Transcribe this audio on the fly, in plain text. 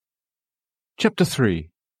Chapter 3.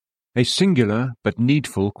 A singular but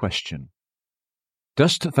needful question.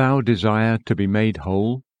 Dost thou desire to be made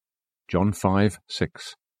whole? John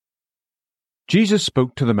 5:6. Jesus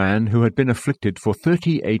spoke to the man who had been afflicted for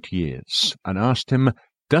 38 years, and asked him,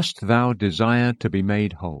 Dost thou desire to be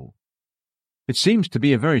made whole? It seems to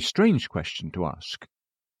be a very strange question to ask.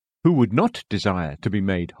 Who would not desire to be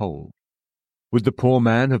made whole? Would the poor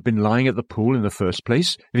man have been lying at the pool in the first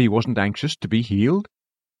place if he wasn't anxious to be healed?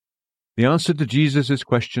 The answer to Jesus'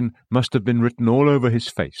 question must have been written all over his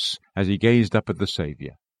face as he gazed up at the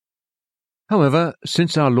Saviour. However,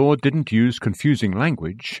 since our Lord didn't use confusing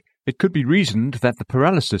language, it could be reasoned that the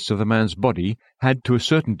paralysis of the man's body had to a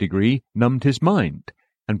certain degree numbed his mind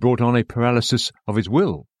and brought on a paralysis of his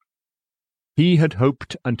will. He had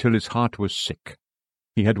hoped until his heart was sick.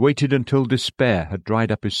 He had waited until despair had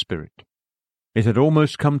dried up his spirit. It had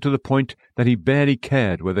almost come to the point that he barely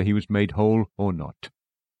cared whether he was made whole or not.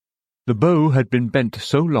 The bow had been bent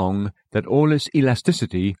so long that all its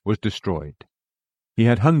elasticity was destroyed. He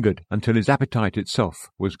had hungered until his appetite itself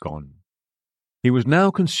was gone. He was now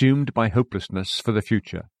consumed by hopelessness for the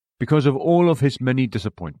future, because of all of his many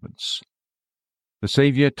disappointments. The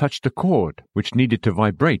Saviour touched a chord which needed to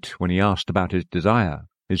vibrate when he asked about his desire,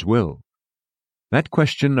 his will. That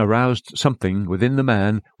question aroused something within the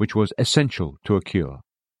man which was essential to a cure.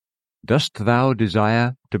 Dost thou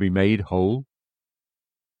desire to be made whole?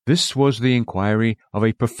 This was the inquiry of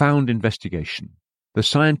a profound investigation, the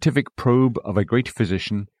scientific probe of a great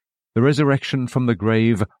physician, the resurrection from the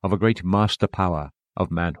grave of a great master power of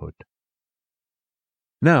manhood.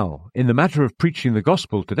 Now, in the matter of preaching the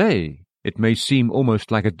gospel today, it may seem almost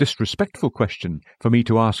like a disrespectful question for me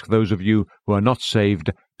to ask those of you who are not saved,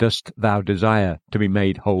 Dost thou desire to be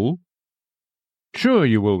made whole? Sure,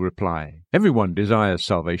 you will reply, everyone desires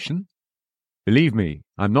salvation. Believe me,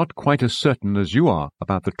 I'm not quite as certain as you are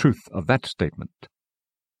about the truth of that statement.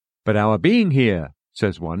 But our being here,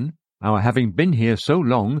 says one, our having been here so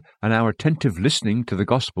long, and our attentive listening to the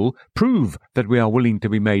gospel prove that we are willing to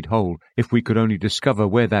be made whole if we could only discover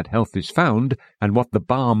where that health is found and what the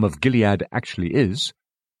balm of Gilead actually is.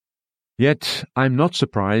 Yet I'm not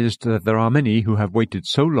surprised that there are many who have waited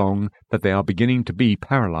so long that they are beginning to be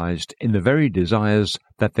paralyzed in the very desires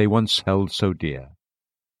that they once held so dear.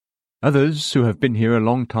 Others, who have been here a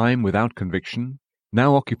long time without conviction,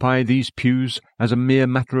 now occupy these pews as a mere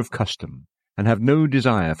matter of custom, and have no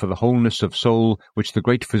desire for the wholeness of soul which the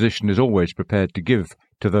great physician is always prepared to give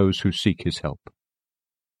to those who seek his help.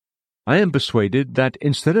 I am persuaded that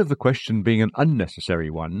instead of the question being an unnecessary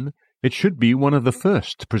one, it should be one of the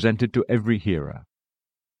first presented to every hearer.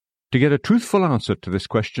 To get a truthful answer to this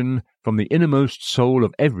question from the innermost soul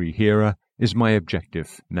of every hearer is my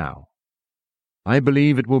objective now. I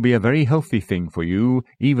believe it will be a very healthy thing for you,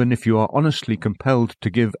 even if you are honestly compelled to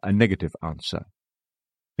give a negative answer.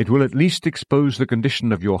 It will at least expose the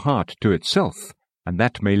condition of your heart to itself, and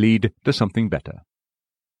that may lead to something better.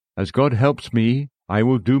 As God helps me, I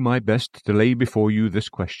will do my best to lay before you this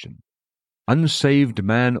question. Unsaved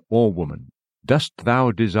man or woman, dost thou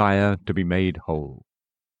desire to be made whole?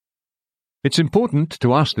 It's important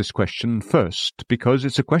to ask this question first because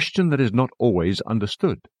it's a question that is not always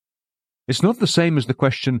understood. It's not the same as the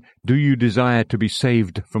question, do you desire to be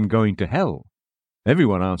saved from going to hell?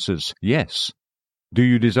 Everyone answers, yes. Do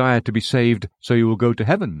you desire to be saved so you will go to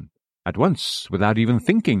heaven? At once, without even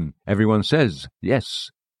thinking, everyone says, yes.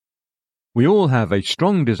 We all have a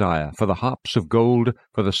strong desire for the harps of gold,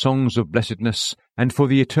 for the songs of blessedness, and for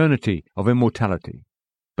the eternity of immortality.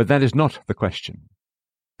 But that is not the question.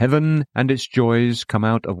 Heaven and its joys come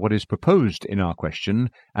out of what is proposed in our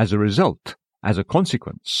question as a result, as a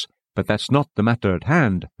consequence, but that's not the matter at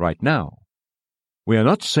hand right now. We are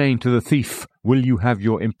not saying to the thief, will you have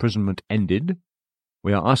your imprisonment ended?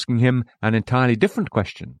 We are asking him an entirely different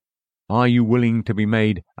question. Are you willing to be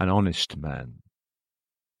made an honest man?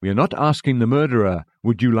 We are not asking the murderer,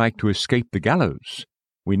 would you like to escape the gallows?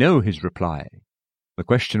 We know his reply. The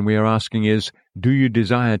question we are asking is, do you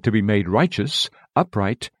desire to be made righteous,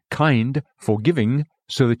 upright, kind, forgiving,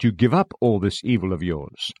 so that you give up all this evil of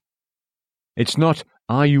yours? It's not,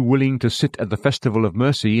 are you willing to sit at the festival of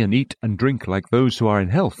mercy and eat and drink like those who are in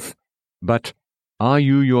health? But, are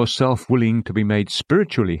you yourself willing to be made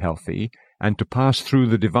spiritually healthy and to pass through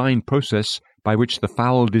the divine process by which the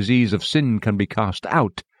foul disease of sin can be cast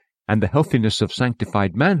out and the healthiness of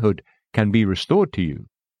sanctified manhood can be restored to you?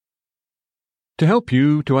 To help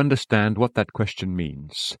you to understand what that question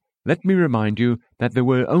means, let me remind you that there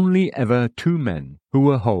were only ever two men who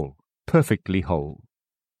were whole, perfectly whole.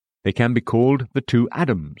 They can be called the two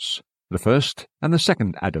Adams, the first and the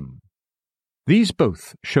second Adam. These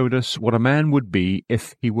both showed us what a man would be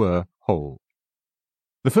if he were whole.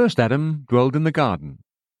 The first Adam dwelled in the garden.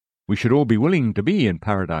 We should all be willing to be in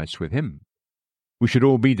paradise with him. We should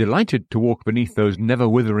all be delighted to walk beneath those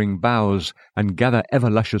never-withering boughs and gather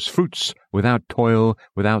ever-luscious fruits without toil,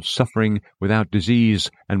 without suffering, without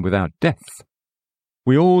disease, and without death.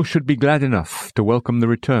 We all should be glad enough to welcome the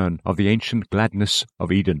return of the ancient gladness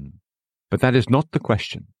of Eden. But that is not the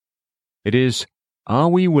question. It is, are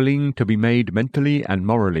we willing to be made mentally and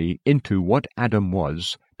morally into what Adam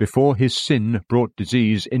was before his sin brought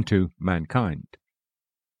disease into mankind?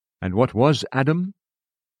 And what was Adam?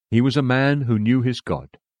 He was a man who knew his God.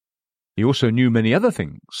 He also knew many other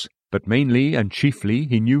things, but mainly and chiefly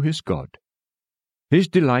he knew his God. His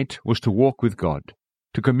delight was to walk with God,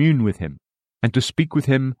 to commune with him, and to speak with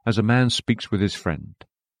him as a man speaks with his friend.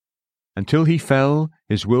 Until he fell,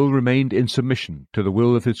 his will remained in submission to the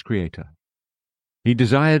will of his Creator. He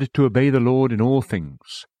desired to obey the Lord in all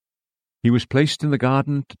things. He was placed in the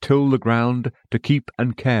garden to till the ground, to keep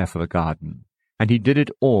and care for the garden, and he did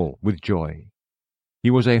it all with joy.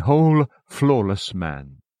 He was a whole, flawless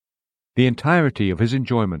man. The entirety of his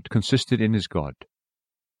enjoyment consisted in his God.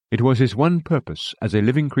 It was his one purpose as a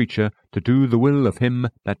living creature to do the will of him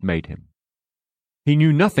that made him. He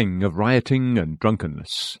knew nothing of rioting and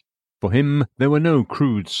drunkenness. For him there were no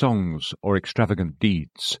crude songs or extravagant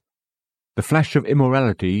deeds. The flash of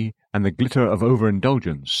immorality and the glitter of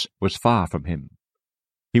overindulgence was far from him.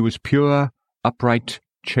 He was pure, upright,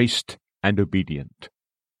 chaste, and obedient.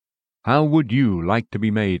 How would you like to be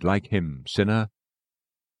made like him, sinner?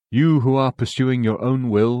 You who are pursuing your own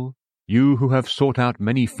will, you who have sought out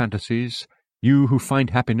many fantasies, you who find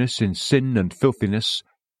happiness in sin and filthiness,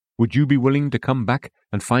 would you be willing to come back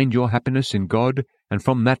and find your happiness in God, and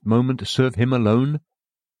from that moment serve him alone?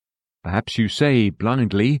 Perhaps you say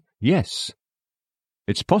blindly, yes.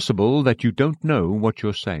 It's possible that you don't know what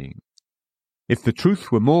you're saying. If the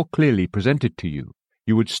truth were more clearly presented to you,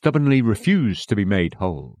 you would stubbornly refuse to be made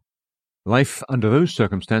whole. Life under those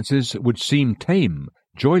circumstances would seem tame,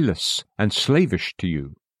 joyless, and slavish to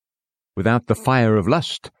you. Without the fire of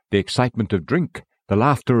lust, the excitement of drink, the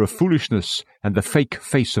laughter of foolishness, and the fake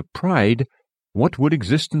face of pride, what would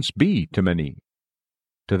existence be to many?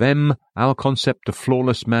 To them, our concept of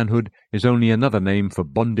flawless manhood is only another name for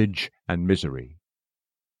bondage and misery.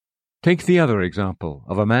 Take the other example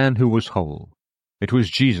of a man who was whole. It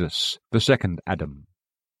was Jesus, the second Adam.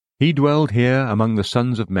 He dwelled here among the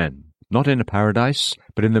sons of men, not in a paradise,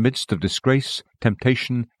 but in the midst of disgrace,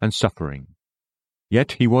 temptation, and suffering.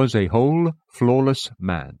 Yet he was a whole, flawless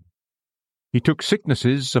man. He took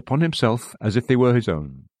sicknesses upon himself as if they were his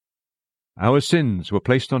own. Our sins were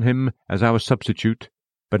placed on him as our substitute,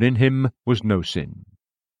 but in him was no sin.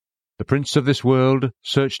 The prince of this world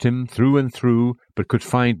searched him through and through, but could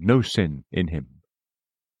find no sin in him.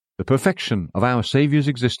 The perfection of our Saviour's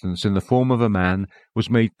existence in the form of a man was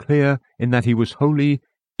made clear in that he was holy,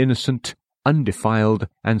 innocent, undefiled,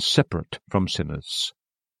 and separate from sinners.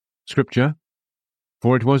 Scripture,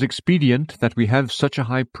 "For it was expedient that we have such a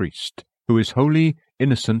high priest, who is holy,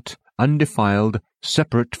 innocent, undefiled,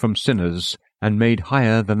 separate from sinners, and made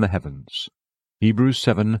higher than the heavens." Hebrews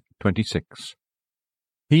 7:26.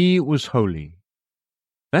 He was holy.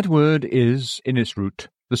 That word is, in its root,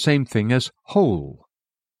 the same thing as whole.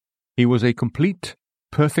 He was a complete,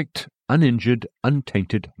 perfect, uninjured,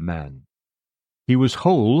 untainted man. He was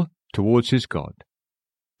whole towards his God.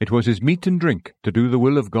 It was his meat and drink to do the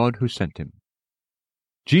will of God who sent him.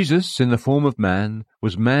 Jesus, in the form of man,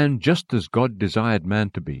 was man just as God desired man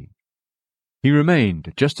to be. He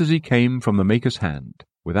remained just as he came from the Maker's hand,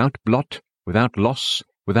 without blot, without loss,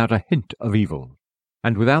 without a hint of evil,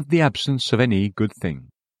 and without the absence of any good thing.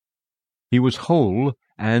 He was whole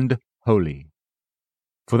and holy.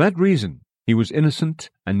 For that reason, he was innocent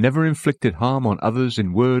and never inflicted harm on others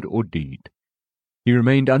in word or deed. He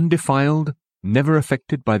remained undefiled, never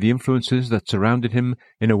affected by the influences that surrounded him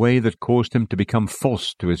in a way that caused him to become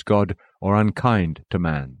false to his God or unkind to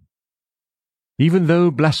man. Even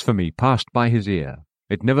though blasphemy passed by his ear,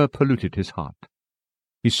 it never polluted his heart.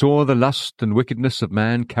 He saw the lust and wickedness of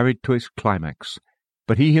man carried to its climax,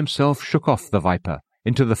 but he himself shook off the viper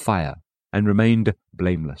into the fire and remained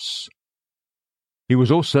blameless. He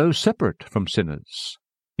was also separate from sinners.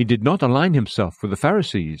 He did not align himself with the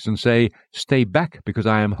Pharisees and say, "Stay back because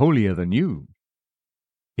I am holier than you."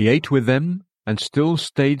 He ate with them and still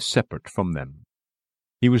stayed separate from them.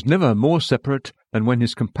 He was never more separate than when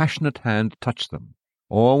his compassionate hand touched them,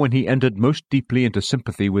 or when he entered most deeply into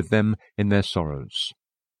sympathy with them in their sorrows.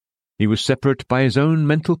 He was separate by his own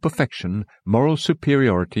mental perfection, moral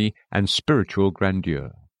superiority, and spiritual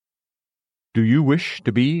grandeur. Do you wish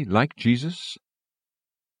to be like Jesus?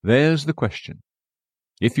 There's the question.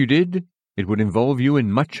 If you did, it would involve you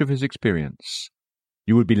in much of his experience.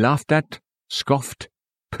 You would be laughed at, scoffed,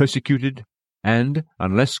 persecuted, and,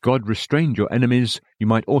 unless God restrained your enemies, you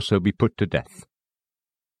might also be put to death.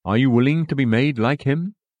 Are you willing to be made like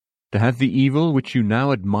him? To have the evil which you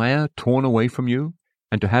now admire torn away from you,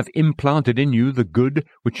 and to have implanted in you the good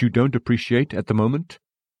which you don't appreciate at the moment?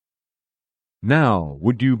 Now,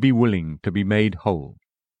 would you be willing to be made whole?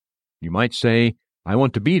 You might say, I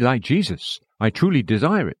want to be like Jesus. I truly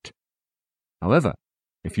desire it. However,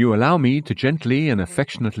 if you allow me to gently and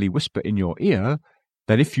affectionately whisper in your ear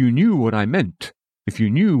that if you knew what I meant, if you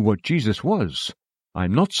knew what Jesus was,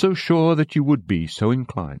 I'm not so sure that you would be so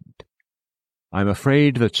inclined. I'm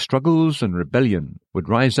afraid that struggles and rebellion would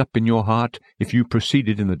rise up in your heart if you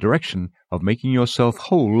proceeded in the direction of making yourself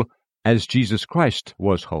whole as Jesus Christ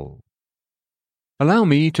was whole. Allow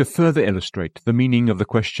me to further illustrate the meaning of the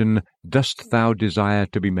question, dost thou desire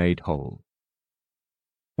to be made whole?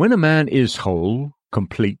 When a man is whole,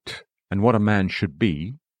 complete, and what a man should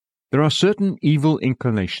be, there are certain evil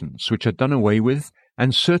inclinations which are done away with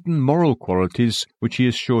and certain moral qualities which he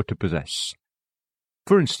is sure to possess.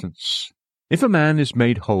 For instance, if a man is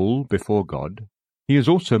made whole before God, he is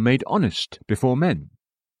also made honest before men.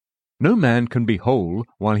 No man can be whole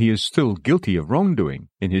while he is still guilty of wrongdoing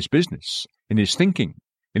in his business, in his thinking,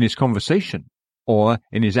 in his conversation, or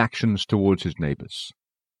in his actions towards his neighbors.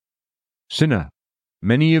 Sinner,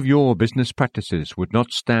 many of your business practices would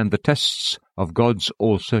not stand the tests of God's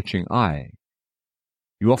all-searching eye.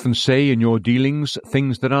 You often say in your dealings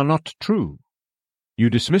things that are not true. You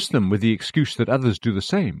dismiss them with the excuse that others do the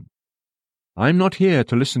same. I'm not here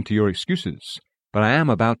to listen to your excuses, but I am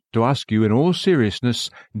about to ask you in all seriousness,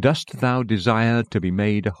 dost thou desire to be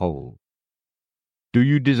made whole? Do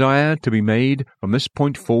you desire to be made, from this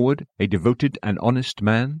point forward, a devoted and honest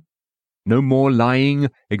man? No more lying,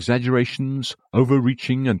 exaggerations,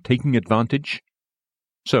 overreaching, and taking advantage?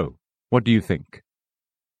 So, what do you think?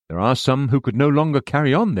 There are some who could no longer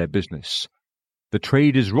carry on their business. The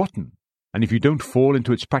trade is rotten, and if you don't fall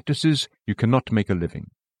into its practices, you cannot make a living.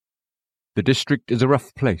 The district is a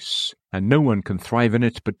rough place, and no one can thrive in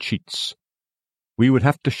it but cheats. We would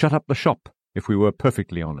have to shut up the shop if we were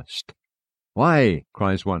perfectly honest. Why,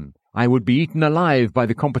 cries one, I would be eaten alive by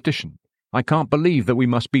the competition. I can't believe that we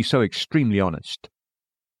must be so extremely honest.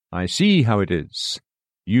 I see how it is.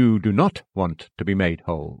 You do not want to be made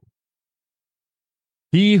whole.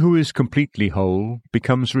 He who is completely whole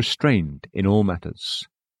becomes restrained in all matters.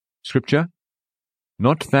 Scripture,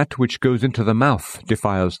 not that which goes into the mouth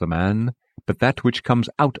defiles the man, but that which comes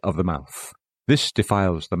out of the mouth. This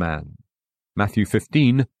defiles the man. Matthew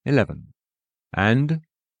 15:11. And,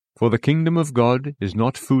 for the kingdom of God is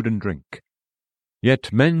not food and drink.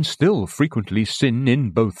 Yet men still frequently sin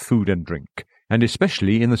in both food and drink, and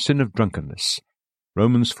especially in the sin of drunkenness.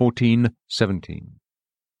 Romans 14:17.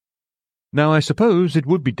 Now I suppose it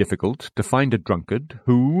would be difficult to find a drunkard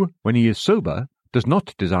who, when he is sober, does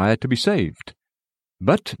not desire to be saved.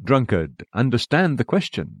 But, drunkard, understand the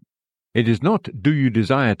question. It is not, do you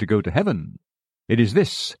desire to go to heaven? It is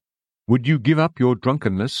this, would you give up your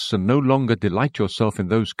drunkenness and no longer delight yourself in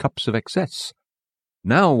those cups of excess?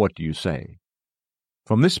 Now what do you say?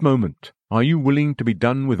 From this moment, are you willing to be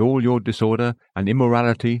done with all your disorder and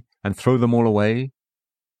immorality and throw them all away?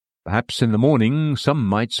 Perhaps in the morning some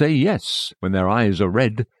might say yes, when their eyes are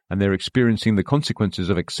red and they're experiencing the consequences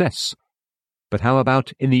of excess. But how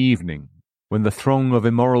about in the evening, when the throng of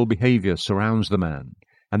immoral behavior surrounds the man,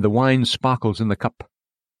 and the wine sparkles in the cup?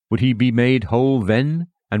 Would he be made whole then,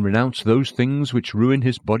 and renounce those things which ruin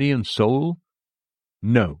his body and soul?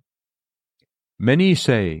 No. Many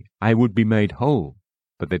say, I would be made whole,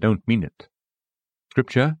 but they don't mean it.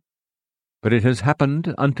 Scripture, but it has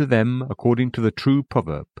happened unto them according to the true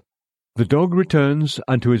proverb. The dog returns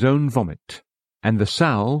unto his own vomit, and the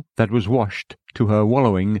sow that was washed to her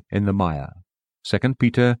wallowing in the mire. 2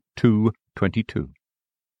 Peter 2:22.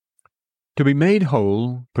 To be made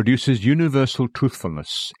whole produces universal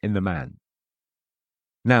truthfulness in the man.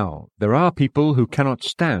 Now, there are people who cannot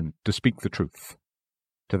stand to speak the truth.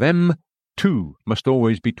 To them, 2 must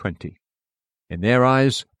always be 20. In their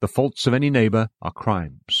eyes, the faults of any neighbour are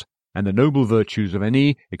crimes, and the noble virtues of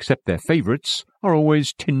any, except their favourites, are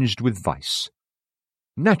always tinged with vice.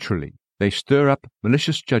 Naturally, they stir up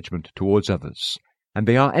malicious judgment towards others, and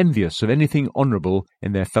they are envious of anything honourable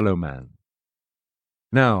in their fellow man.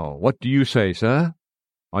 Now, what do you say, sir?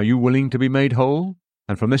 Are you willing to be made whole,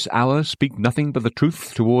 and from this hour speak nothing but the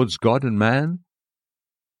truth towards God and man?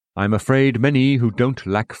 I am afraid many who don't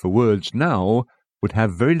lack for words now would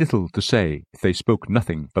have very little to say if they spoke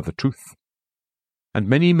nothing but the truth. And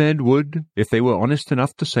many men would, if they were honest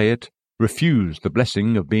enough to say it, refuse the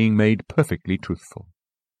blessing of being made perfectly truthful.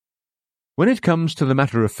 When it comes to the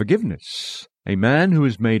matter of forgiveness, a man who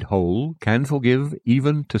is made whole can forgive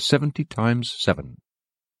even to 70 times 7.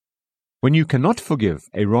 When you cannot forgive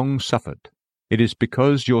a wrong suffered, it is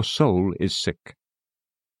because your soul is sick.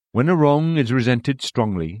 When a wrong is resented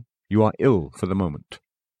strongly, you are ill for the moment.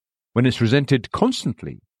 When it's resented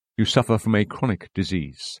constantly, you suffer from a chronic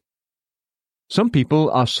disease. Some people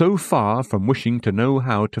are so far from wishing to know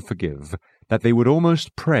how to forgive that they would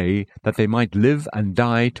almost pray that they might live and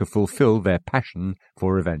die to fulfill their passion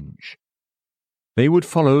for revenge. They would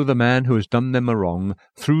follow the man who has done them a wrong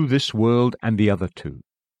through this world and the other too.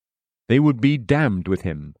 They would be damned with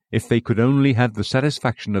him if they could only have the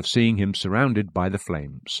satisfaction of seeing him surrounded by the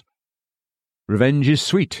flames. Revenge is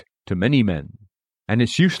sweet to many men, and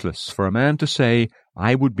it's useless for a man to say,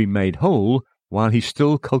 "I would be made whole," while he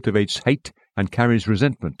still cultivates hate and carries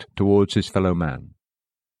resentment towards his fellow man.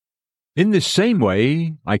 In this same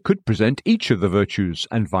way, I could present each of the virtues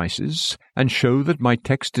and vices and show that my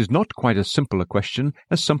text is not quite as simple a question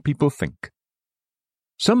as some people think.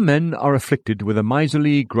 Some men are afflicted with a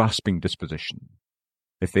miserly, grasping disposition.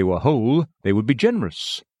 If they were whole, they would be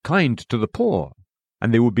generous, kind to the poor,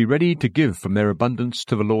 and they would be ready to give from their abundance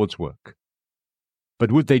to the Lord's work.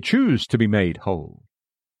 But would they choose to be made whole?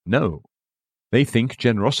 No. They think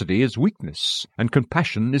generosity is weakness, and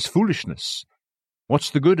compassion is foolishness.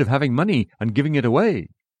 What's the good of having money and giving it away?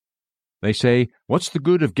 They say, what's the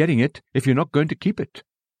good of getting it if you're not going to keep it?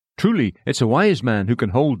 Truly, it's a wise man who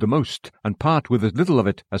can hold the most and part with as little of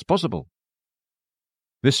it as possible.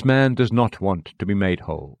 This man does not want to be made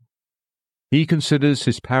whole. He considers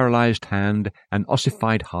his paralyzed hand and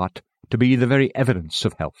ossified heart to be the very evidence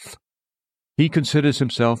of health. He considers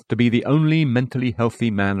himself to be the only mentally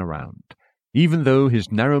healthy man around, even though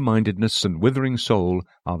his narrow-mindedness and withering soul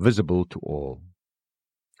are visible to all.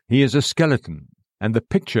 He is a skeleton and the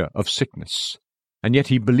picture of sickness, and yet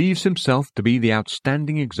he believes himself to be the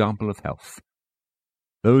outstanding example of health.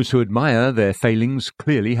 Those who admire their failings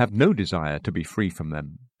clearly have no desire to be free from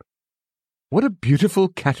them. "What a beautiful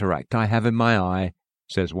cataract I have in my eye,"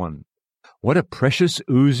 says one. "What a precious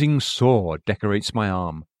oozing sore decorates my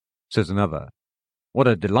arm," says another. "What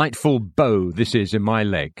a delightful bow this is in my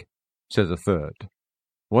leg," says a third.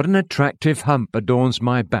 "What an attractive hump adorns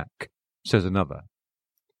my back," says another.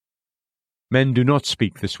 Men do not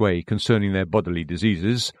speak this way concerning their bodily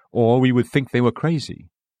diseases, or we would think they were crazy.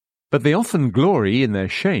 But they often glory in their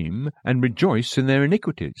shame and rejoice in their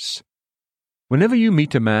iniquities. Whenever you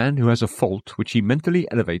meet a man who has a fault which he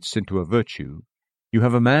mentally elevates into a virtue, you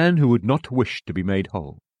have a man who would not wish to be made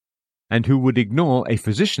whole, and who would ignore a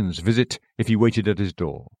physician's visit if he waited at his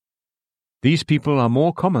door. These people are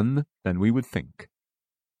more common than we would think.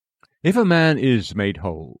 If a man is made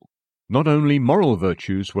whole, not only moral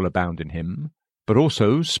virtues will abound in him, but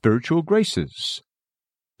also spiritual graces.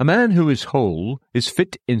 A man who is whole is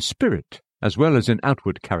fit in spirit as well as in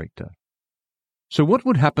outward character. So what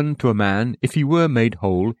would happen to a man if he were made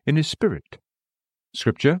whole in his spirit?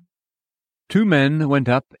 Scripture: 2 men went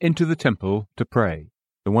up into the temple to pray,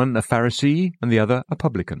 the one a Pharisee and the other a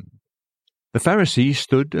publican. The Pharisee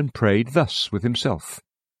stood and prayed thus with himself: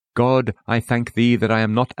 God, I thank thee that I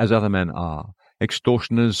am not as other men are,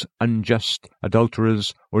 extortioners, unjust,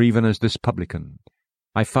 adulterers, or even as this publican.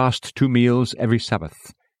 I fast 2 meals every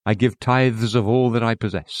Sabbath. I give tithes of all that I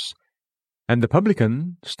possess. And the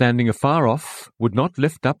publican, standing afar off, would not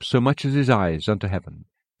lift up so much as his eyes unto heaven,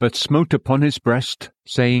 but smote upon his breast,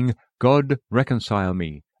 saying, God, reconcile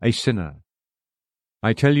me, a sinner.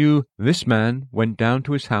 I tell you, this man went down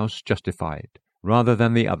to his house justified, rather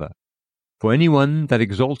than the other. For any one that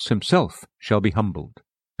exalts himself shall be humbled,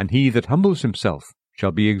 and he that humbles himself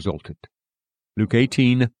shall be exalted. Luke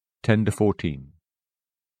 18:10-14.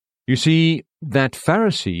 You see, that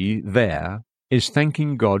Pharisee there is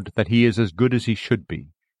thanking God that he is as good as he should be,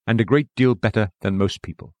 and a great deal better than most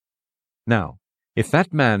people. Now, if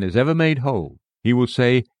that man is ever made whole, he will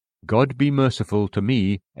say, God be merciful to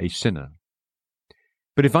me, a sinner.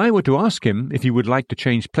 But if I were to ask him if he would like to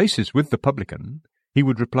change places with the publican, he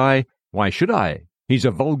would reply, Why should I? He's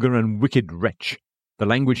a vulgar and wicked wretch. The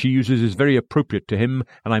language he uses is very appropriate to him,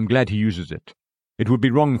 and I'm glad he uses it. It would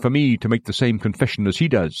be wrong for me to make the same confession as he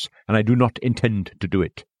does, and I do not intend to do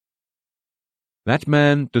it. That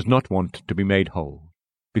man does not want to be made whole,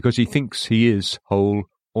 because he thinks he is whole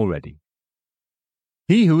already.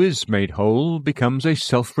 He who is made whole becomes a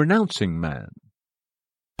self-renouncing man.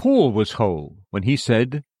 Paul was whole when he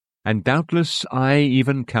said, And doubtless I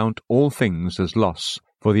even count all things as loss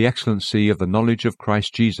for the excellency of the knowledge of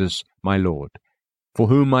Christ Jesus my Lord, for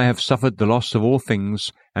whom I have suffered the loss of all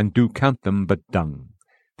things, and do count them but dung,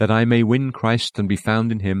 that I may win Christ and be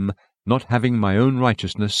found in him, not having my own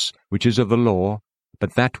righteousness, which is of the law,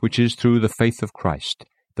 but that which is through the faith of Christ,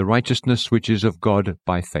 the righteousness which is of God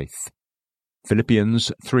by faith.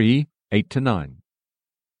 Philippians 3, 8-9.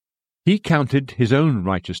 He counted his own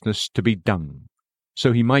righteousness to be dung,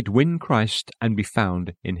 so he might win Christ and be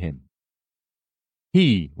found in him.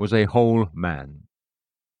 He was a whole man.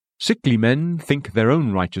 Sickly men think their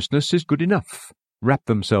own righteousness is good enough, wrap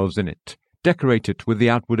themselves in it, decorate it with the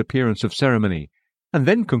outward appearance of ceremony, and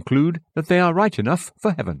then conclude that they are right enough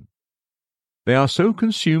for heaven. They are so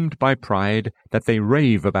consumed by pride that they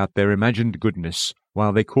rave about their imagined goodness,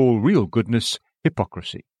 while they call real goodness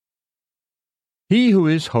hypocrisy. He who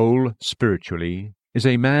is whole spiritually is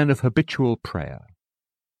a man of habitual prayer.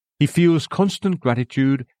 He feels constant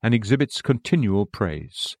gratitude and exhibits continual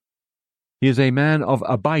praise. He is a man of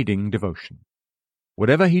abiding devotion.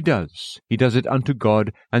 Whatever he does it unto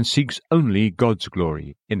God and seeks only God's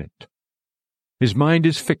glory in it. His mind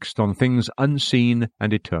is fixed on things unseen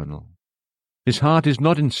and eternal. His heart is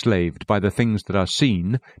not enslaved by the things that are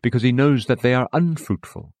seen, because he knows that they are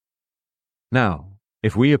unfruitful. Now,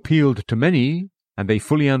 if we appealed to many, and they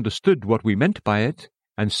fully understood what we meant by it,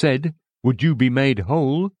 and said, "Would you be made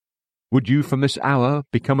whole? Would you from this hour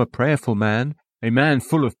become a prayerful man, a man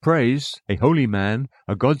full of praise, a holy man,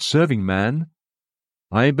 a God-serving man?"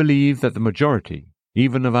 I believe that the majority,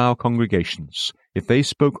 even of our congregations, if they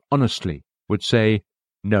spoke honestly, would say,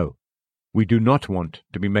 "No, we do not want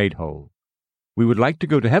to be made whole. We would like to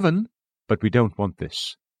go to heaven, but we don't want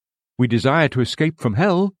this. We desire to escape from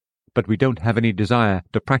hell, but we don't have any desire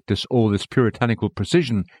to practice all this puritanical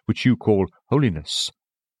precision which you call holiness.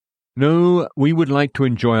 No, we would like to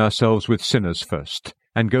enjoy ourselves with sinners first,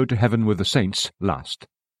 and go to heaven with the saints last.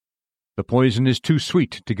 The poison is too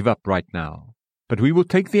sweet to give up right now, but we will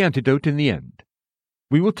take the antidote in the end.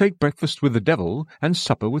 We will take breakfast with the devil and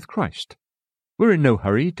supper with Christ. We're in no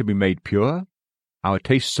hurry to be made pure. Our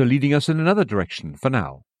tastes are leading us in another direction for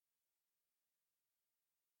now.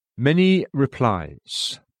 Many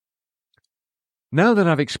replies. Now that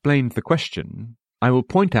I've explained the question, I will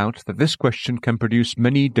point out that this question can produce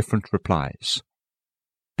many different replies.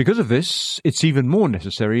 Because of this, it's even more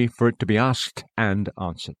necessary for it to be asked and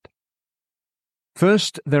answered.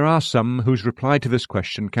 First, there are some whose reply to this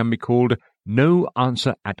question can be called no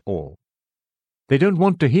answer at all. They don't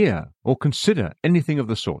want to hear or consider anything of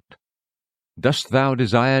the sort. Dost thou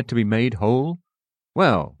desire to be made whole?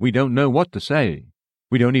 Well, we don't know what to say.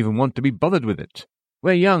 We don't even want to be bothered with it.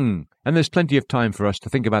 We're young, and there's plenty of time for us to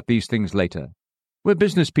think about these things later. We're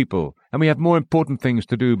business people, and we have more important things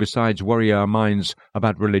to do besides worry our minds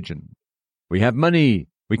about religion. We have money.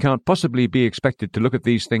 We can't possibly be expected to look at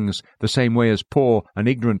these things the same way as poor and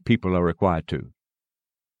ignorant people are required to.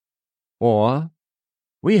 Or,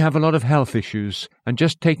 we have a lot of health issues, and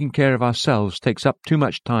just taking care of ourselves takes up too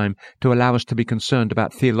much time to allow us to be concerned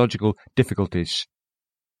about theological difficulties.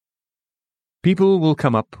 People will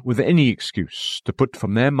come up with any excuse to put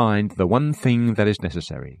from their mind the one thing that is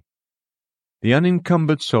necessary. The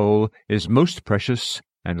unencumbered soul is most precious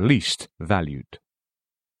and least valued.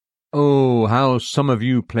 Oh, how some of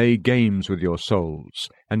you play games with your souls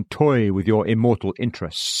and toy with your immortal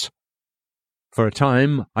interests. For a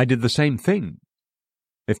time, I did the same thing.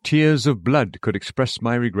 If tears of blood could express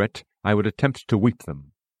my regret, I would attempt to weep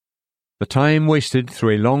them. The time wasted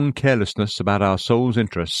through a long carelessness about our soul's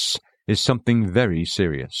interests is something very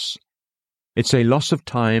serious. It's a loss of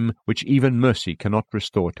time which even mercy cannot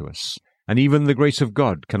restore to us, and even the grace of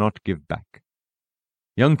God cannot give back.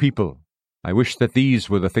 Young people, I wish that these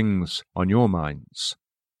were the things on your minds.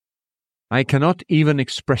 I cannot even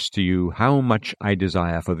express to you how much I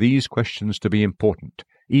desire for these questions to be important,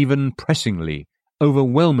 even pressingly,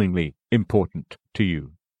 overwhelmingly important to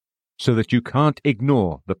you, so that you can't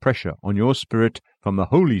ignore the pressure on your spirit from the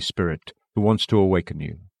Holy Spirit who wants to awaken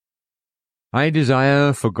you. I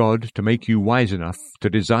desire for God to make you wise enough to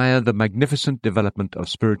desire the magnificent development of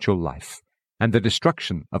spiritual life and the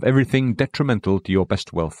destruction of everything detrimental to your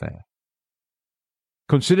best welfare.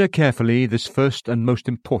 Consider carefully this first and most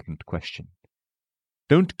important question.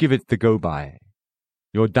 Don't give it the go-by.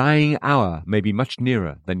 Your dying hour may be much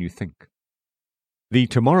nearer than you think. The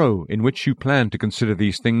tomorrow in which you plan to consider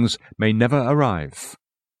these things may never arrive.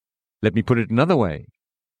 Let me put it another way.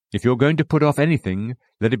 If you're going to put off anything,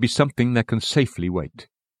 let it be something that can safely wait.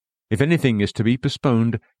 If anything is to be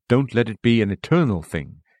postponed, don't let it be an eternal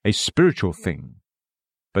thing, a spiritual thing.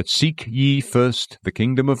 But seek ye first the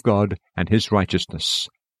kingdom of God and his righteousness.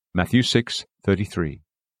 Matthew 6:33.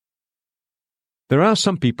 There are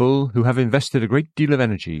some people who have invested a great deal of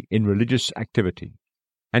energy in religious activity,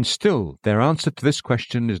 and still their answer to this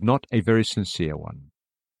question is not a very sincere one.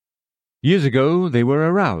 Years ago they were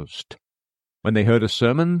aroused. When they heard a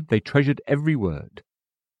sermon, they treasured every word.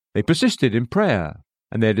 They persisted in prayer,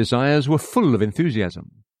 and their desires were full of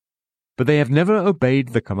enthusiasm. But they have never obeyed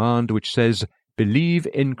the command which says, "Believe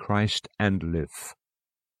in Christ and live."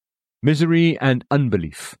 Misery and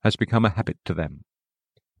unbelief has become a habit to them.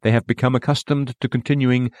 They have become accustomed to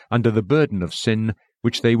continuing under the burden of sin,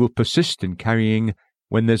 which they will persist in carrying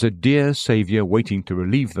when there's a dear Saviour waiting to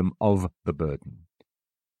relieve them of the burden.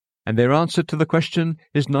 And their answer to the question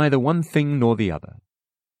is neither one thing nor the other.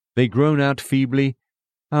 They groan out feebly,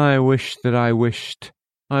 "I wish that I wished.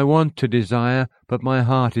 I want to desire, but my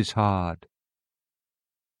heart is hard."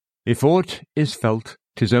 If aught is felt,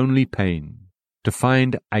 'tis only pain, to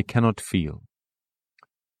find I cannot feel.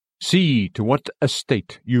 See to what a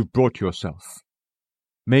state you've brought yourself.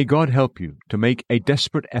 May God help you to make a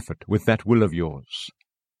desperate effort with that will of yours.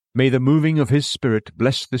 May the moving of His Spirit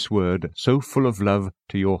bless this word so full of love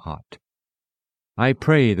to your heart. I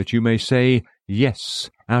pray that you may say, "Yes,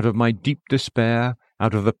 out of my deep despair,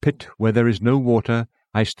 out of the pit where there is no water,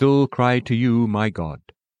 I still cry to you, my God.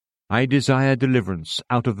 I desire deliverance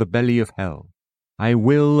out of the belly of hell. I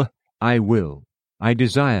will, I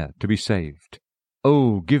desire to be saved.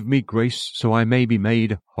 Oh, give me grace so I may be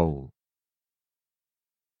made whole."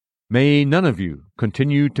 May none of you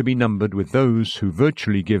continue to be numbered with those who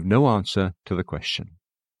virtually give no answer to the question.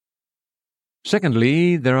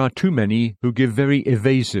 Secondly, there are too many who give very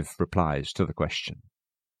evasive replies to the question.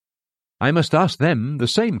 I must ask them the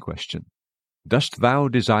same question. Dost thou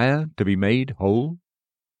desire to be made whole?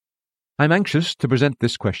 I'm anxious to present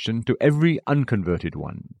this question to every unconverted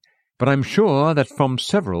one, but I'm sure that from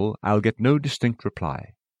several I'll get no distinct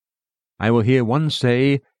reply. I will hear one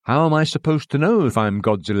say, "How am I supposed to know if I'm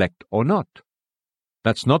God's elect or not?"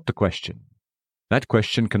 That's not the question. That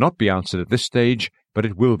question cannot be answered at this stage, but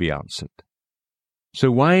it will be answered.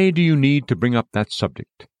 So why do you need to bring up that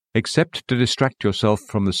subject, except to distract yourself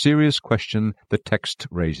from the serious question the text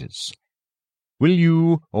raises? Will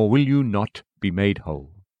you or will you not be made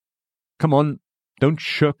whole? Come on, don't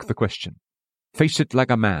shirk the question. Face it like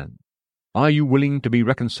a man. Are you willing to be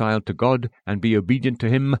reconciled to God and be obedient to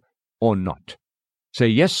Him or not? Say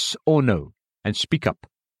yes or no, and speak up.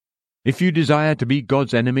 If you desire to be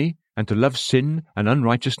God's enemy and to love sin and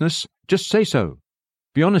unrighteousness, just say so.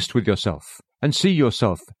 Be honest with yourself and see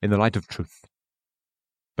yourself in the light of truth.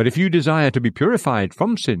 But if you desire to be purified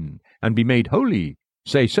from sin and be made holy,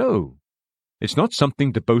 say so. It's not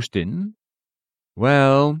something to boast in.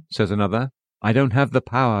 "Well," says another, "I don't have the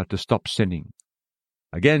power to stop sinning."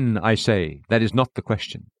 Again, I say, that is not the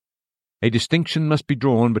question. A distinction must be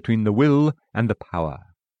drawn between the will and the power.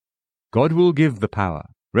 God will give the power,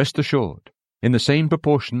 rest assured, in the same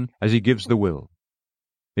proportion as He gives the will.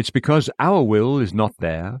 It's because our will is not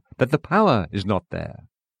there that the power is not there.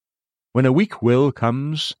 When a weak will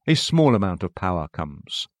comes, a small amount of power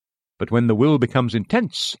comes. But when the will becomes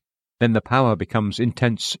intense, then the power becomes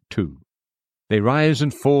intense too. They rise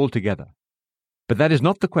and fall together. But that is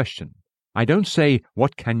not the question. I don't say,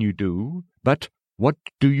 "What can you do?" but "What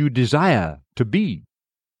do you desire to be?"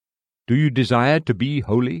 Do you desire to be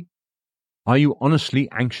holy? Are you honestly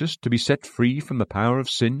anxious to be set free from the power of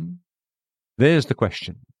sin? There's the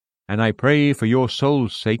question, and I pray for your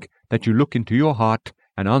soul's sake that you look into your heart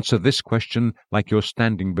and answer this question like you're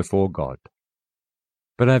standing before God.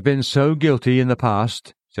 "But I've been so guilty in the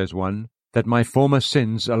past," says one, "that my former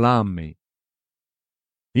sins alarm me."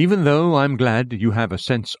 Even though I'm glad you have a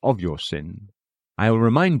sense of your sin, I'll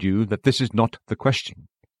remind you that this is not the question.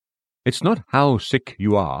 It's not how sick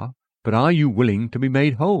you are, but are you willing to be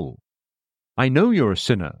made whole? I know you're a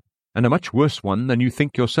sinner, and a much worse one than you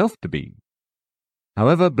think yourself to be.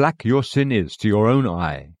 However black your sin is to your own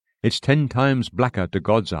eye, it's 10 times blacker to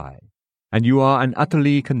God's eye, and you are an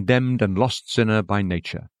utterly condemned and lost sinner by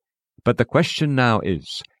nature. But the question now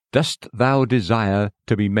is, dost thou desire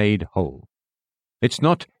to be made whole? It's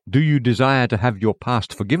not, do you desire to have your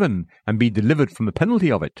past forgiven and be delivered from the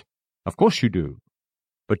penalty of it? Of course you do.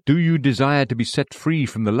 But do you desire to be set free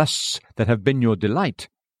from the lusts that have been your delight,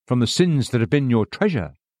 from the sins that have been your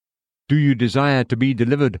treasure? Do you desire to be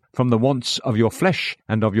delivered from the wants of your flesh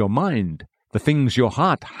and of your mind, the things your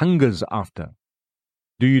heart hungers after?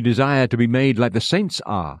 Do you desire to be made like the saints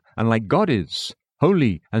are, and like God is,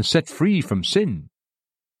 holy and set free from sin?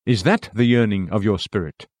 Is that the yearning of your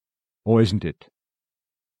spirit, or isn't it?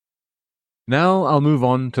 Now I'll move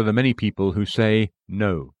on to the many people who say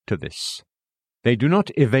no to this. They do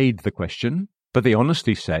not evade the question, but they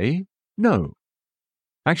honestly say no.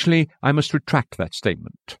 Actually, I must retract that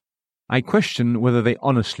statement. I question whether they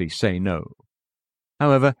honestly say no.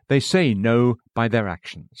 However, they say no by their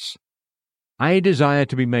actions. "I desire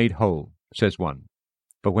to be made whole," says one,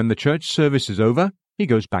 but when the church service is over, he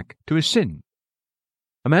goes back to his sin.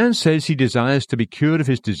 A man says he desires to be cured of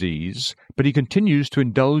his disease, but he continues to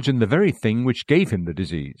indulge in the very thing which gave him the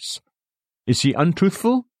disease. Is he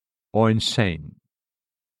untruthful or insane?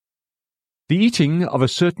 The eating of a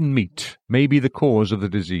certain meat may be the cause of the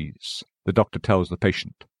disease, the doctor tells the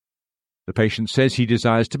patient. The patient says he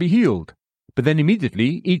desires to be healed, but then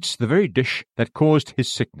immediately eats the very dish that caused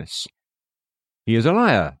his sickness. He is a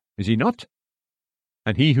liar, is he not?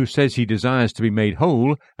 And he who says he desires to be made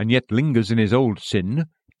whole and yet lingers in his old sin,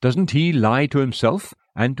 doesn't he lie to himself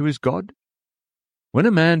and to his God? When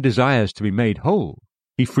a man desires to be made whole,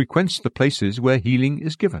 he frequents the places where healing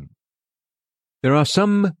is given. There are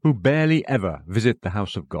some who barely ever visit the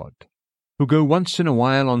house of God, who go once in a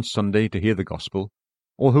while on Sunday to hear the gospel,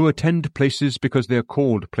 or who attend places because they are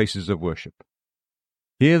called places of worship.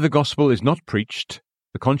 Here the gospel is not preached,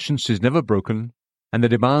 the conscience is never broken, and the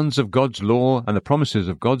demands of God's law and the promises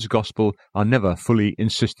of God's gospel are never fully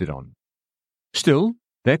insisted on. Still,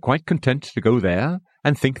 they're quite content to go there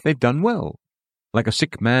and think they've done well, like a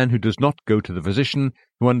sick man who does not go to the physician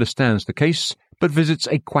who understands the case, but visits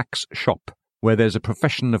a quack's shop where there's a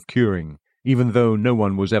profession of curing, even though no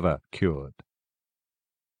one was ever cured.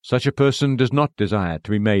 Such a person does not desire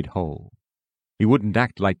to be made whole. He wouldn't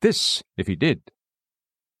act like this if he did.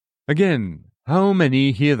 Again, how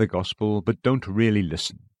many hear the gospel but don't really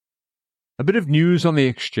listen? A bit of news on the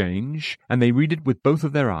exchange, and they read it with both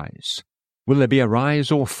of their eyes. Will there be a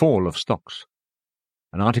rise or fall of stocks?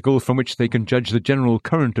 An article from which they can judge the general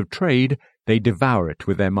current of trade, they devour it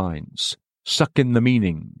with their minds, suck in the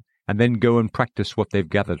meaning, and then go and practice what they've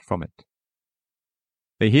gathered from it.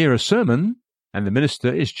 They hear a sermon, and the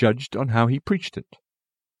minister is judged on how he preached it.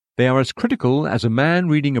 They are as critical as a man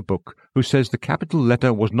reading a book who says the capital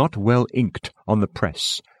letter was not well inked on the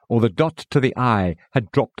press, or the dot to the I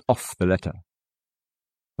had dropped off the letter.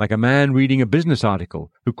 Like a man reading a business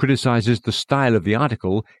article who criticizes the style of the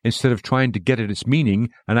article instead of trying to get at its meaning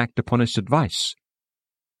and act upon its advice.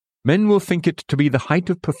 Men will think it to be the height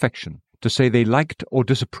of perfection to say they liked or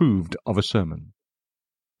disapproved of a sermon,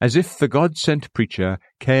 as if the God-sent preacher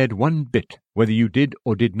cared one bit whether you did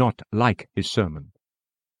or did not like his sermon.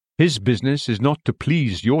 His business is not to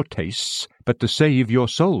please your tastes, but to save your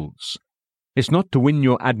souls. It's not to win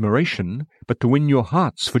your admiration, but to win your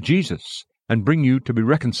hearts for Jesus and bring you to be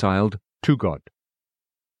reconciled to God.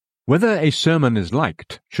 Whether a sermon is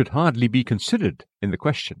liked should hardly be considered in the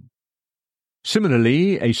question.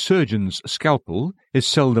 Similarly, a surgeon's scalpel is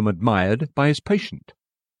seldom admired by his patient.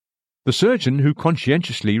 The surgeon who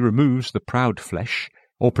conscientiously removes the proud flesh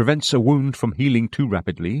or prevents a wound from healing too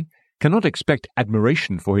rapidly cannot expect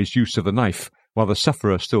admiration for his use of the knife while the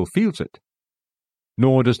sufferer still feels it.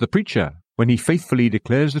 Nor does the preacher, when he faithfully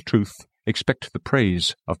declares the truth, expect the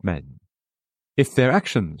praise of men. If their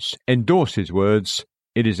actions endorse his words,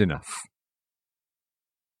 it is enough.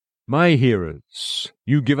 My hearers,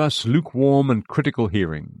 you give us lukewarm and critical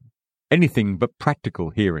hearing, anything but practical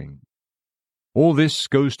hearing. All this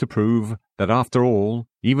goes to prove that after all,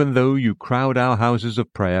 even though you crowd our houses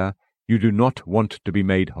of prayer, you do not want to be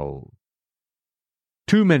made whole.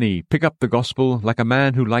 Too many pick up the gospel like a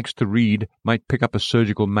man who likes to read might pick up a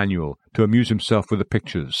surgical manual to amuse himself with the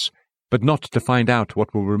pictures, but not to find out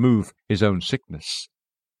what will remove his own sickness.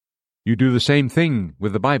 You do the same thing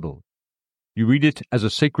with the Bible. You read it as a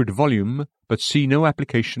sacred volume, but see no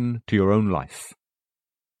application to your own life.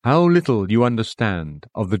 How little you understand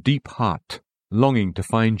of the deep heart longing to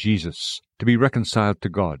find Jesus, to be reconciled to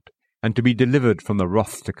God, and to be delivered from the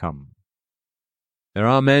wrath to come. There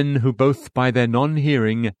are men who both by their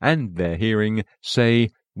non-hearing and their hearing say,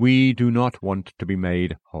 "We do not want to be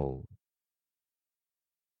made whole."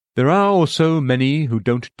 There are also many who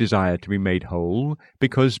don't desire to be made whole,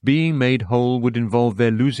 because being made whole would involve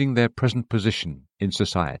their losing their present position in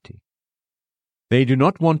society. They do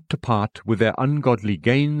not want to part with their ungodly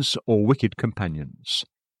gains or wicked companions.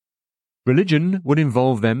 Religion would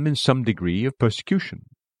involve them in some degree of persecution.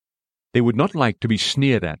 They would not like to be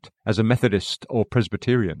sneered at as a Methodist or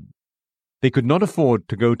Presbyterian. They could not afford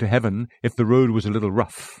to go to heaven if the road was a little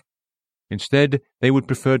rough. Instead, they would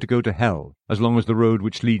prefer to go to hell as long as the road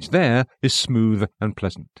which leads there is smooth and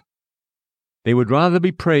pleasant. They would rather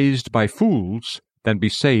be praised by fools than be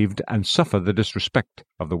saved and suffer the disrespect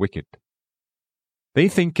of the wicked. They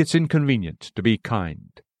think it's inconvenient to be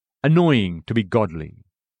kind, annoying to be godly,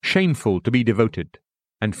 shameful to be devoted,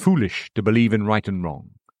 and foolish to believe in right and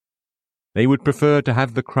wrong. They would prefer to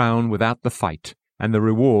have the crown without the fight and the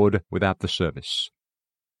reward without the service.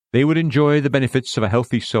 They would enjoy the benefits of a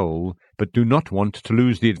healthy soul, but do not want to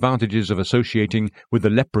lose the advantages of associating with the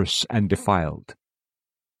leprous and defiled.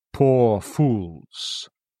 Poor fools!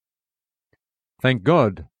 Thank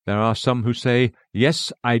God there are some who say,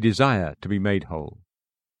 "Yes, I desire to be made whole."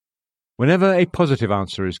 Whenever a positive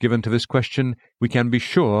answer is given to this question, we can be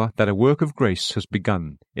sure that a work of grace has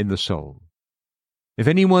begun in the soul. If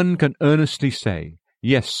anyone can earnestly say,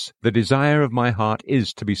 "Yes, the desire of my heart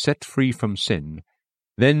is to be set free from sin,"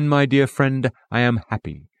 then, my dear friend, I am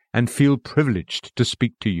happy and feel privileged to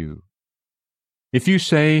speak to you. If you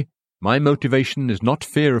say, "My motivation is not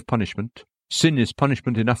fear of punishment, sin is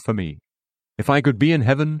punishment enough for me. If I could be in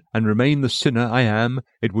heaven and remain the sinner I am,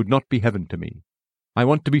 it would not be heaven to me. I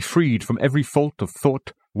want to be freed from every fault of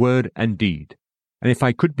thought, word, and deed. And if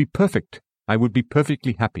I could be perfect, I would be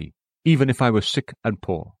perfectly happy, even if I were sick and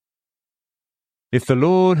poor." If the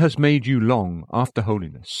Lord has made you long after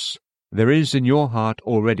holiness, there is in your heart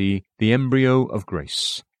already the embryo of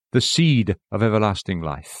grace, the seed of everlasting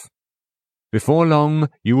life. Before long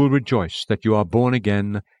you will rejoice that you are born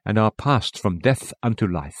again and are passed from death unto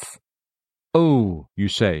life. "Oh," you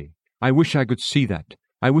say, "I wish I could see that.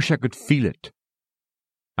 I wish I could feel it."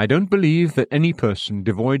 I don't believe that any person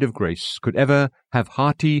devoid of grace could ever have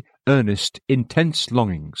hearty, earnest, intense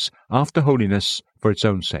longings after holiness for its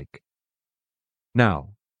own sake.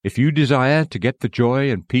 Now, if you desire to get the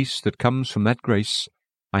joy and peace that comes from that grace,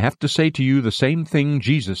 I have to say to you the same thing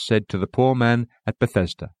Jesus said to the poor man at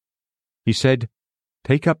Bethesda. He said,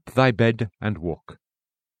 "Take up thy bed and walk."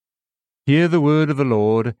 Hear the word of the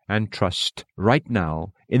Lord and trust right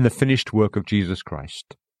now in the finished work of Jesus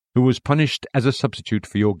Christ, who was punished as a substitute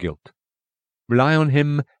for your guilt. Rely on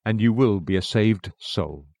him and you will be a saved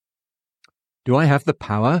soul. "Do I have the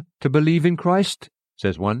power to believe in Christ?"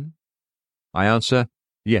 says one. I answer,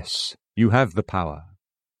 yes, you have the power.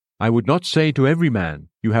 I would not say to every man,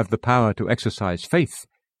 you have the power to exercise faith,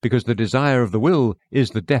 because the desire of the will is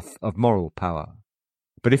the death of moral power.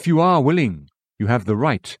 But if you are willing, you have the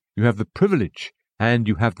right, you have the privilege, and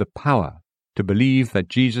you have the power to believe that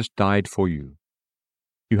Jesus died for you.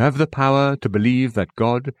 You have the power to believe that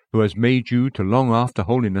God, who has made you to long after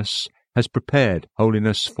holiness, has prepared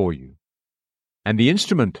holiness for you. And the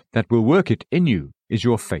instrument that will work it in you is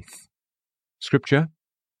your faith. Scripture,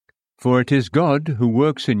 "For it is God who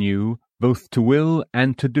works in you both to will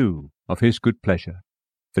and to do of his good pleasure."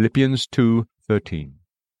 Philippians 2:13.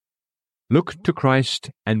 Look to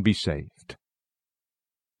Christ and be saved.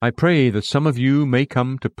 I pray that some of you may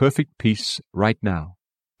come to perfect peace right now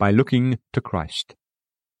by looking to Christ.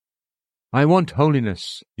 I want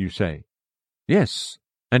holiness, you say. Yes,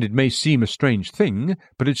 and it may seem a strange thing,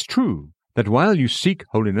 but it's true that while you seek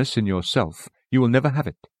holiness in yourself, you will never have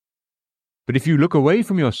it. But if you look away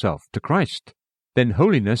from yourself to Christ, then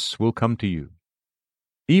holiness will come to you.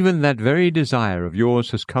 Even that very desire of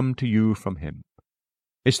yours has come to you from him.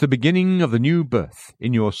 It's the beginning of the new birth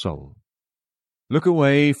in your soul. Look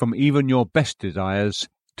away from even your best desires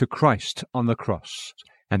to Christ on the cross,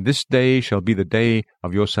 and this day shall be the day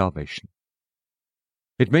of your salvation.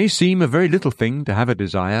 It may seem a very little thing to have a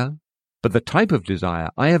desire, but the type of desire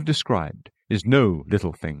I have described is no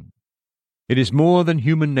little thing. It is more than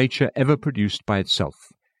human nature ever produced by itself,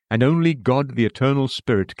 and only God the Eternal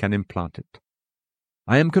Spirit can implant it.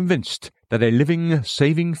 I am convinced that a living,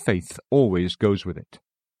 saving faith always goes with it.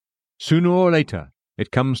 Sooner or later,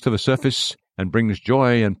 it comes to the surface and brings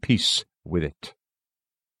joy and peace with it.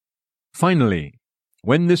 Finally,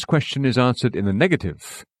 when this question is answered in the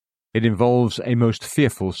negative, it involves a most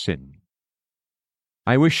fearful sin.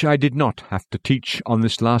 I wish I did not have to teach on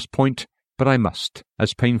this last point, but I must,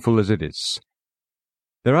 as painful as it is.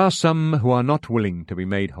 There are some who are not willing to be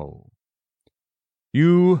made whole.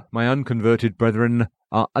 You, my unconverted brethren,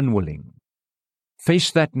 are unwilling. Face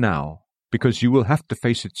that now, because you will have to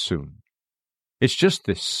face it soon. It's just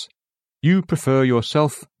this. You prefer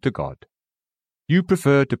yourself to God. You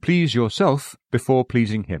prefer to please yourself before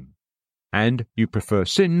pleasing him. And you prefer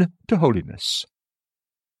sin to holiness.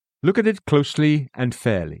 Look at it closely and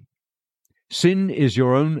fairly. Sin is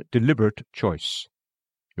your own deliberate choice.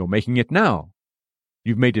 You're making it now.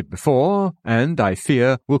 You've made it before, and, I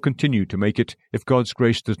fear, will continue to make it if God's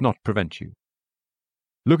grace does not prevent you.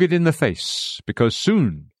 Look it in the face, because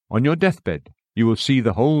soon, on your deathbed, you will see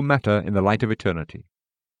the whole matter in the light of eternity.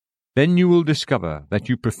 Then you will discover that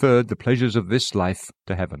you preferred the pleasures of this life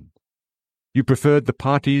to heaven. You preferred the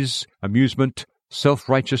parties, amusement,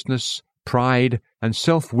 self-righteousness, pride, and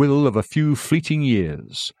self-will of a few fleeting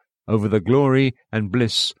years over the glory and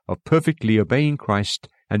bliss of perfectly obeying Christ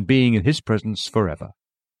and being in his presence forever.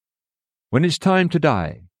 When it's time to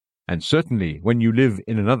die, and certainly when you live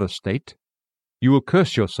in another state, You will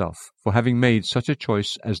curse yourself for having made such a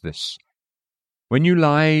choice as this. When you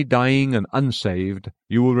lie dying and unsaved,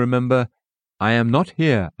 you will remember, I am not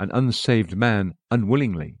here an unsaved man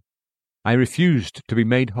unwillingly. I refused to be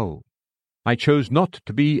made whole. I chose not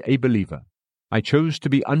to be a believer. I chose to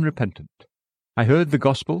be unrepentant. I heard the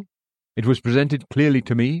gospel. It was presented clearly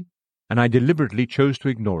to me, and I deliberately chose to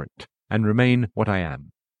ignore it and remain what I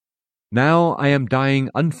am. Now I am dying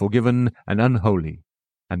unforgiven and unholy,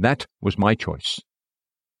 and that was my choice.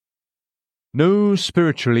 No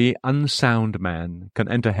spiritually unsound man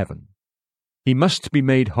can enter heaven. He must be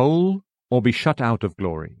made whole or be shut out of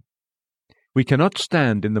glory. We cannot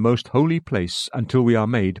stand in the most holy place until we are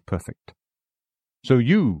made perfect. So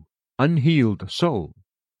you, unhealed soul,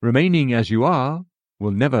 remaining as you are,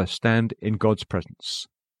 will never stand in God's presence.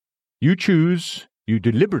 You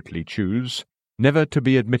deliberately choose, never to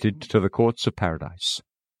be admitted to the courts of paradise.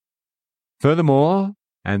 Furthermore,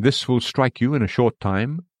 and this will strike you in a short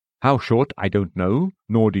time, how short I don't know,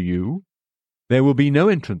 nor do you, there will be no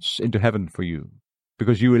entrance into heaven for you,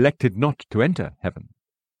 because you elected not to enter heaven.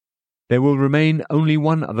 There will remain only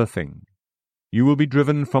one other thing. You will be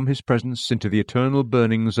driven from his presence into the eternal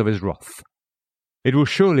burnings of his wrath. It will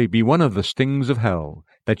surely be one of the stings of hell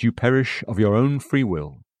that you perish of your own free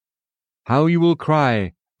will. How you will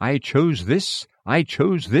cry, I chose this, I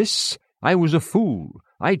chose this, I was a fool,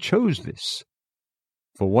 I chose this.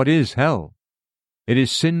 For what is hell? It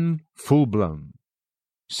is sin full-blown.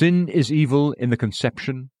 Sin is evil in the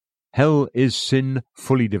conception. Hell is sin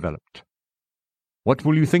fully developed. What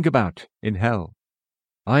will you think about in hell?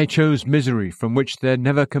 I chose misery from which there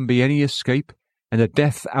never can be any escape, and a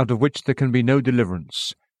death out of which there can be no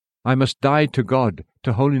deliverance. I must die to God,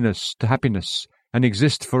 to holiness, to happiness, and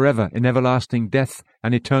exist forever in everlasting death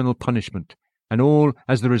and eternal punishment, and all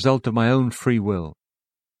as the result of my own free will.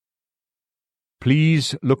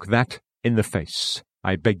 Please look that in the face,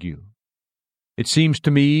 I beg you. It seems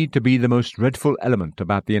to me to be the most dreadful element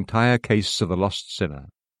about the entire case of the lost sinner.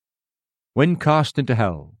 When cast into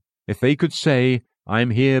hell, if they could say, I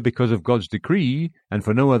am here because of God's decree and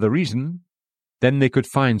for no other reason, then they could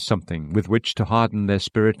find something with which to harden their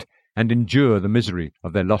spirit and endure the misery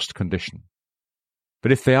of their lost condition.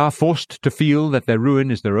 But if they are forced to feel that their ruin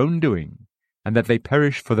is their own doing, and that they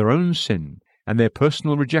perish for their own sin and their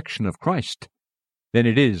personal rejection of Christ, then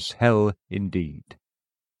it is hell indeed.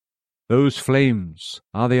 Those flames,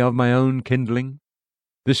 are they of my own kindling?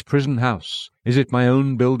 This prison house, is it my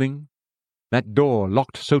own building? That door,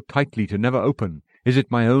 locked so tightly to never open, is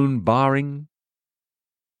it my own barring?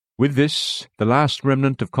 With this, the last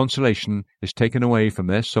remnant of consolation is taken away from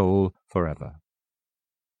their soul forever.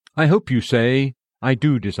 I hope you say, I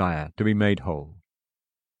do desire to be made whole.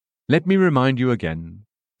 Let me remind you again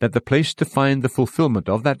that the place to find the fulfillment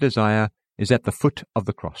of that desire is at the foot of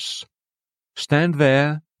the cross. Stand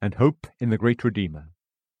there and hope in the great Redeemer.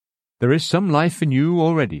 There is some life in you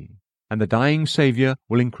already, and the dying Saviour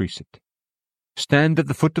will increase it. Stand at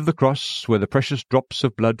the foot of the cross where the precious drops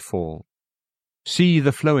of blood fall. See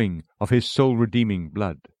the flowing of his soul-redeeming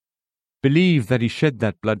blood. Believe that he shed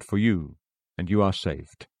that blood for you, and you are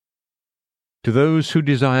saved. To those who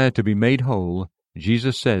desire to be made whole,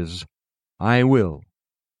 Jesus says, I will.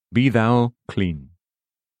 Be thou clean.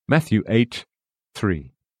 Matthew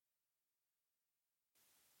 8:3.